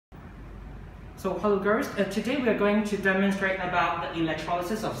So hello girls, today we are going to demonstrate about the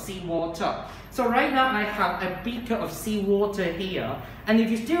electrolysis of seawater. So right now I have a beaker of seawater here, and if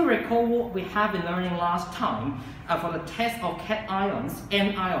you still recall what we have been learning last time for the test of cations,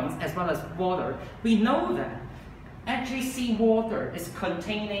 anions as well as water, we know that actually seawater is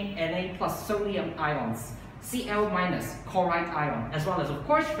containing Na plus sodium ions, Cl minus chloride ion, as well as of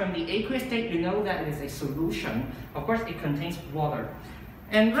course from the aqueous state you know that it is a solution. Of course it contains water.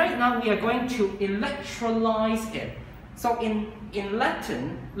 And right now we are going to electrolyze it. So in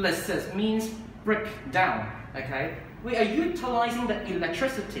Latin, lysis means break down, okay? We are utilizing the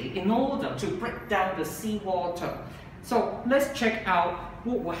electricity in order to break down the seawater. So let's check out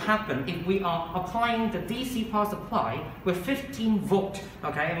what will happen if we are applying the DC power supply with 15 volt,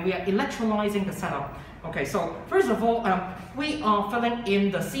 okay? And we are electrolyzing the setup. Okay, so first of all, we are filling in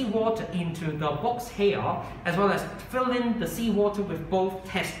the seawater into the box here, as well as fill in the seawater with both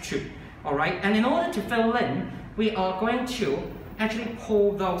test tube. All right, and in order to fill in, we are going to actually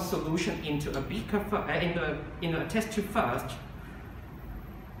pour those solution into a beaker in the test tube first,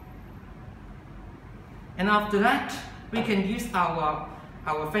 and after that, we can use our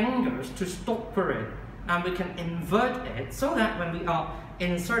fingers to stopper it, and we can invert it so that when we are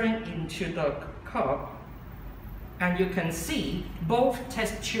inserting into the cup, and you can see both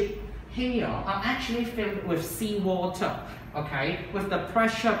test tube here are actually filled with seawater, okay, with the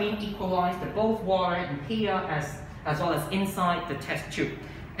pressure being equalized to both water in here as well as inside the test tube.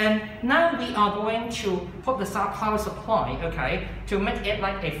 And now we are going to put the power supply, okay, to make it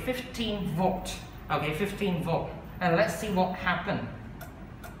like a 15 volt, okay, 15 volt, and let's see what happens.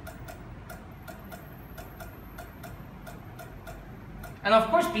 And of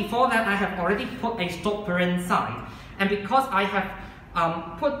course, before that, I have already put a stopper inside. And because I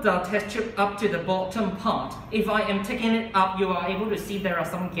have put the test tube up to the bottom part, if I am taking it up, you are able to see there are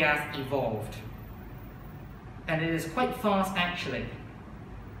some gas evolved. And it is quite fast actually.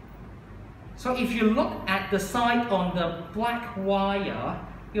 So if you look at the side on the black wire,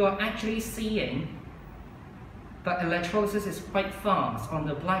 you are actually seeing the electrolysis is quite fast on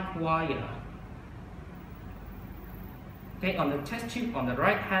the black wire. Okay, on the test tube on the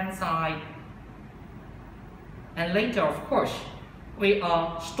right hand side, and later of course we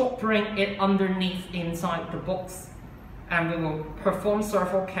are stoppering it underneath inside the box, and we will perform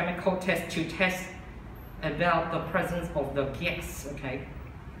several chemical tests to test about the presence of the gas, okay?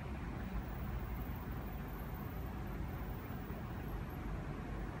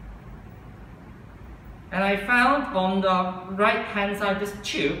 And I found on the right hand side this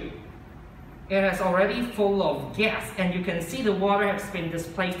tube, it is already full of gas, and you can see the water has been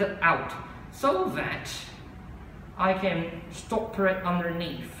displaced out so that I can stopper it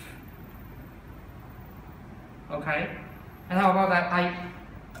underneath. Okay? And how about that?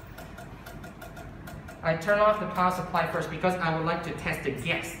 I turn off the power supply first because I would like to test the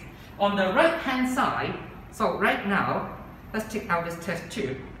gas. On the right hand side, so right now, let's take out this test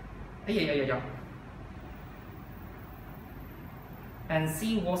tube. And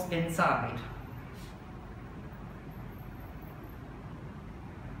see what's inside.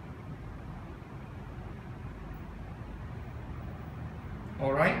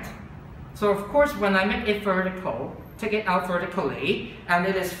 Alright, so of course when I make it vertical, take it out vertically, and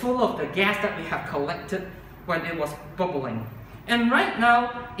it is full of the gas that we have collected when it was bubbling. And right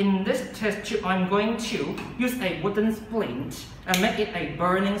now, in this test tube, I'm going to use a wooden splint and make it a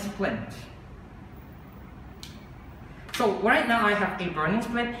burning splint. So right now I have a burning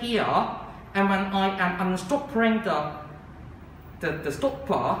splint here, and when I am unstoppering the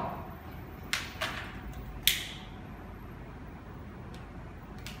stopper,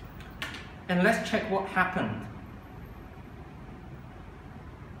 and let's check what happened.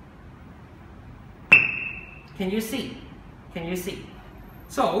 Can you see? Can you see?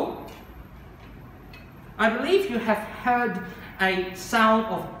 So, I believe you have heard a sound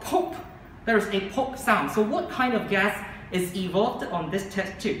of pop. There is a pop sound. So what kind of gas is evolved on this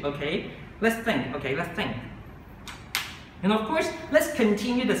test tube, okay? Let's think, okay, let's think. And of course, let's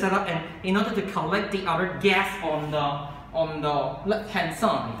continue the setup and in order to collect the other gas on the left-hand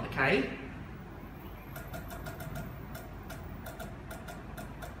side, okay?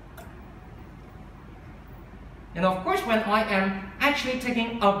 And of course, when I am actually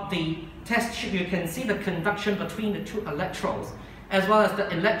taking up the test tube, you can see the conduction between the two electrodes, as well as the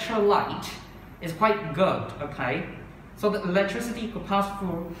electrolyte is quite good, okay? So the electricity could pass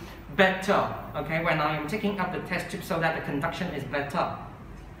through better, okay, when I am taking up the test tube so that the conduction is better.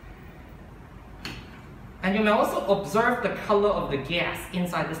 And you may also observe the color of the gas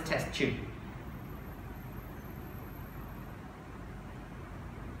inside this test tube.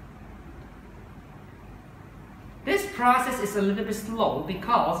 process is a little bit slow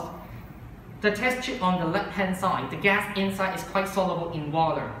because the test tube on the left-hand side, the gas inside is quite soluble in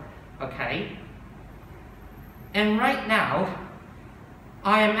water, okay? And right now,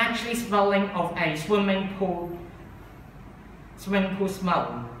 I am actually smelling of a swimming pool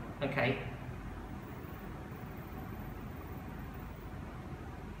smell, okay?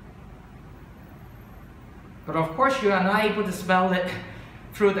 But of course, you are not able to smell it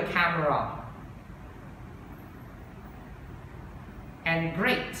through the camera. And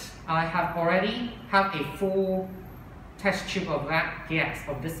great, I have already have a full test tube of that gas,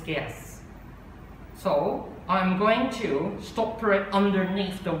 of this gas. So I'm going to stopper it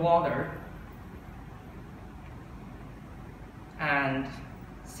underneath the water and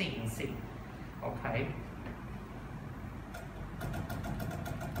see, okay.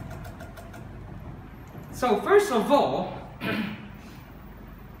 So first of all,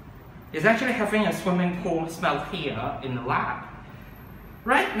 it's actually having a swimming pool smell here in the lab.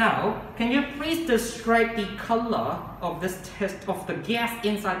 Right now, can you please describe the color of this test, of the gas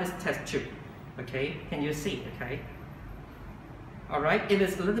inside this test tube? Okay, can you see? Okay. All right, it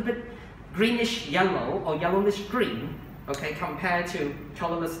is a little bit greenish yellow or yellowish green, okay, compared to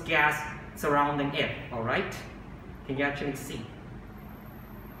colorless gas surrounding it. All right, can you actually see?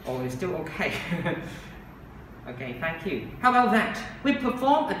 Oh, it's still okay. Okay, thank you. How about that? We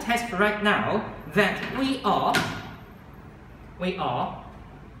perform a test right now that we are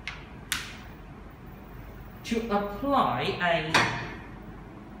to apply a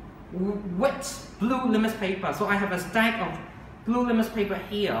wet blue litmus paper. So I have a stack of blue litmus paper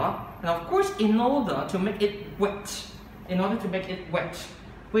here, and of course, in order to make it wet,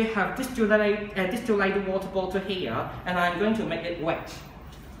 we have distilled water bottle here, and I'm going to make it wet.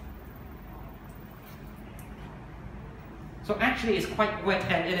 So actually, it's quite wet,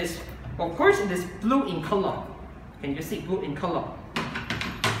 and it is, of course, it is blue in color. Can you see blue in color?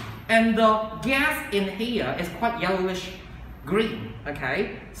 And the gas in here is quite yellowish green,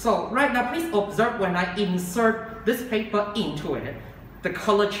 okay? So right now, please observe when I insert this paper into it, the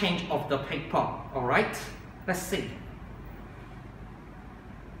color change of the paper, all right? Let's see.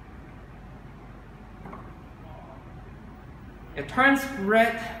 It turns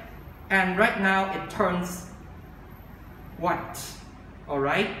red, and right now it turns white, all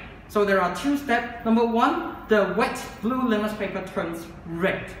right? So there are two steps. Number one, the wet blue litmus paper turns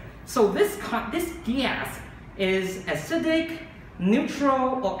red. So this gas is acidic,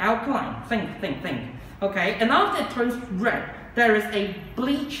 neutral, or alkaline. Think. Okay, and after it turns red, there is a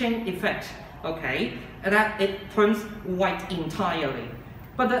bleaching effect. Okay, and that it turns white entirely.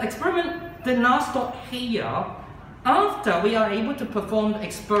 But the experiment did not stop here. After we are able to perform the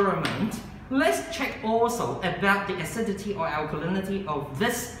experiment, let's check also about the acidity or alkalinity of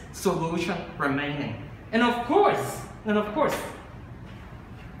this solution remaining. And of course,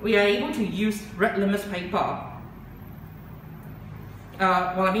 we are able to use red litmus paper.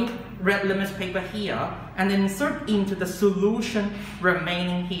 Red litmus paper here, and insert into the solution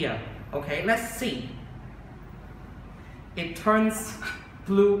remaining here. Okay, let's see. It turns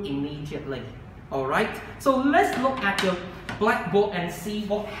blue immediately. All right. So let's look at the blackboard and see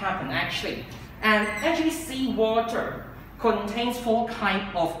what happened actually. And actually, seawater contains 4 kinds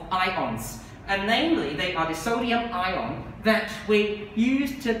of ions, and namely, they are the sodium ion that we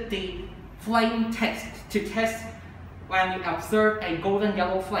use to the flame test, to test when we observe a golden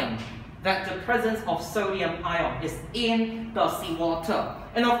yellow flame, that the presence of sodium ion is in the seawater.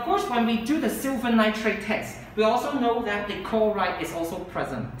 And of course, when we do the silver nitrate test, we also know that the chloride is also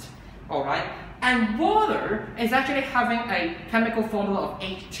present. All right. And water is actually having a chemical formula of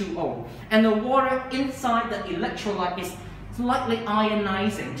H2O. And the water inside the electrolyte is slightly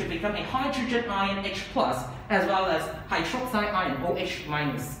ionizing to become a hydrogen ion H+, as well as hydroxide ion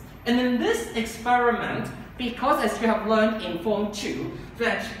OH-. And in this experiment, because as you have learned in Form 2,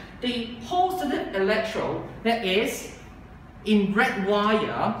 that the positive electrode that is in red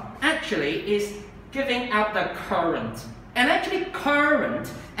wire actually is giving out the current. And actually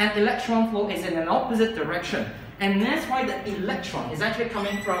current and electron flow is in an opposite direction. And that's why the electron is actually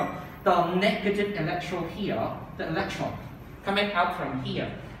coming from the negative electrode here, the electron coming out from here.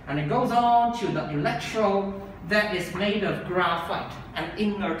 And it goes on to the electrode that is made of graphite, an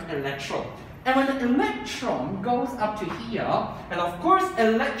inert electrode. And when the electron goes up to here, and of course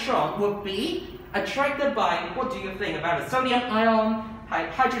electron would be attracted by, what do you think about a sodium ion,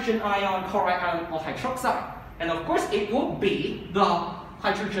 hydrogen ion, chloride ion, or hydroxide? And of course, it would be the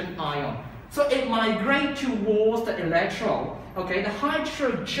hydrogen ion. So it migrates towards the electron. Okay, the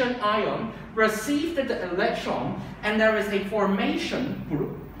hydrogen ion receives the electron, and there is a formation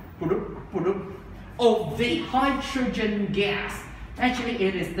of the hydrogen gas. Actually,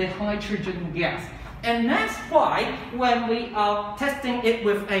 it is the hydrogen gas. And that's why when we are testing it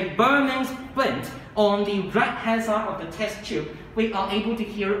with a burning splint on the right-hand side of the test tube, we are able to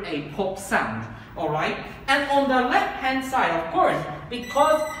hear a pop sound. Alright? And on the left-hand side, of course,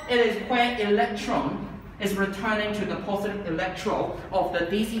 because it is where electron is returning to the positive electrode of the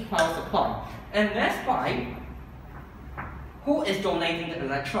DC power supply. And that's why, who is donating the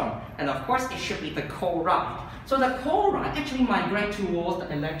electron? And of course, it should be the chloride. So the chloride actually migrates towards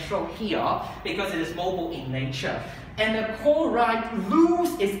the electrode here because it is mobile in nature. And the chloride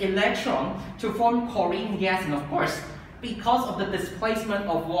loses its electron to form chlorine gas. And of course, because of the displacement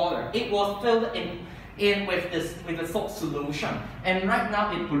of water, it was filled in with the salt solution. And right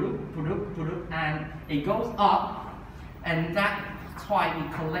now it and it goes up, and that's why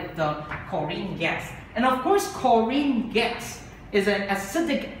we collect the chlorine gas. And of course, chlorine gas is an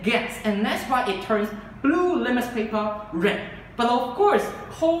acidic gas, and that's why it turns blue litmus paper red. But of course,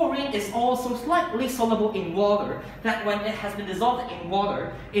 chlorine is also slightly soluble in water, that when it has been dissolved in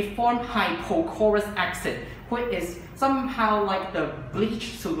water, it forms hypochlorous acid, which is somehow like the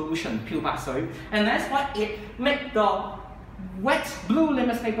bleach solution, and that's why it makes the wet blue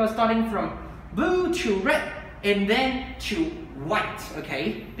litmus paper starting from blue to red and then to white,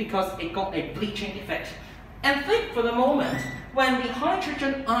 okay, because it got a bleaching effect. And think for the moment, when the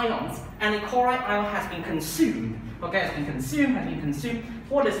hydrogen ions and the chloride ion has been consumed, okay, has been consumed,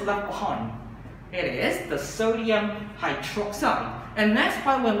 what is left behind? It is the sodium hydroxide. And that's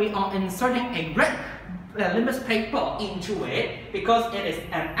why when we are inserting a red litmus paper into it, because it is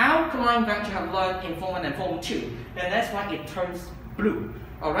an alkaline that you have learned in Form 1 and Form 2, and that's why it turns blue.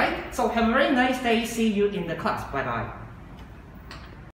 Alright? So have a very nice day. See you in the class. Bye bye.